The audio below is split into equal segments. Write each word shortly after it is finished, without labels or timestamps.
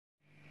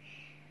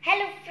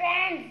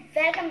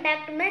welcome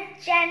back to my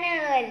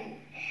channel.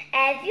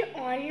 As you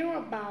all know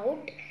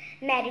about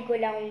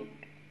merry-go-round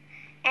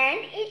and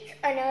its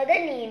another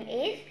name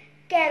is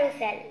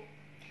Carousel.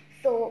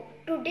 So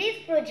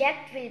today's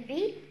project will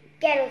be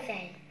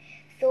Carousel.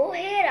 So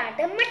here are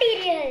the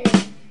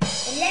materials.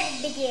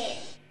 Let's begin.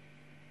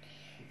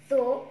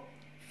 So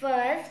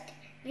first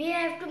we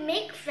have to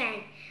make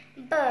fan,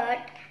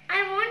 but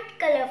I want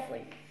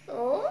colorful.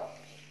 So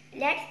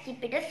let's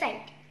keep it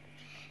aside.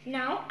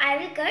 Now I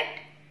will cut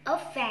a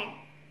fan.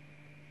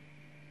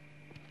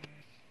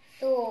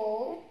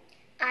 So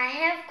I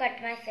have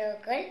cut my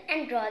circle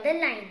and draw the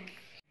lines.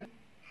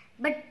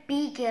 But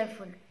be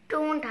careful,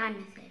 don't harm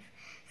yourself.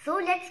 So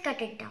let's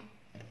cut it down.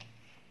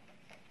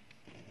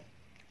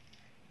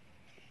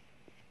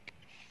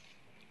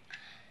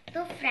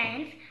 So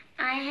friends,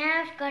 I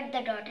have cut the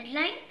dotted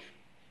lines.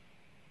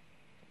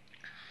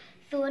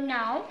 So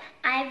now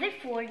I will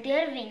fold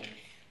their wings.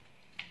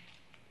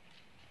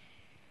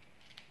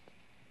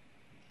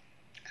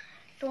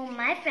 So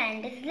my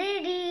fan is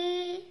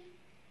ready.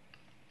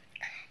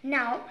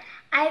 Now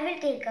I will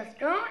take a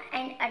straw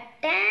and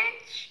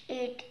attach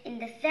it in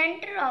the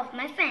center of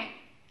my fan.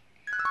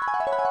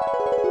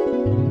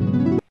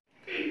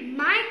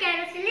 My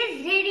carousel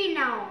is ready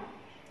now.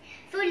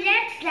 So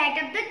let's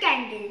light up the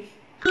candles.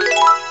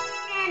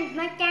 Friends,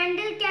 my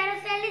candle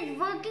carousel is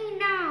working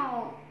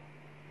now.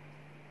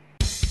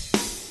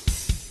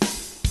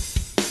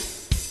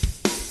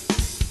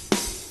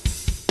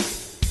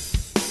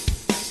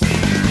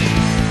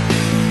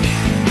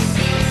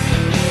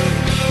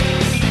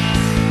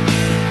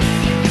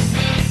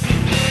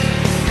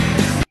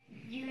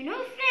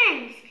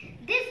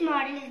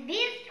 Model is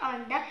based on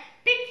the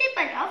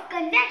principle of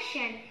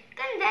convection.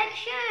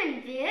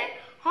 Convection, where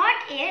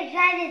hot air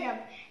rises up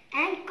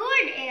and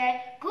cold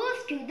air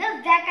goes to the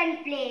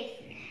vacant place,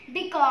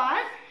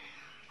 because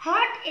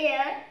hot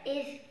air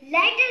is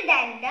lighter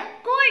than the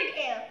cold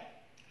air.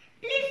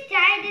 Please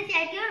try this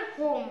at your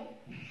home.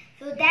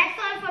 So that's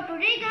all for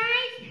today,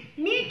 guys.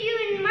 Meet you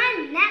in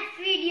my next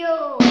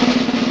video.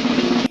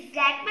 Please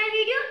like my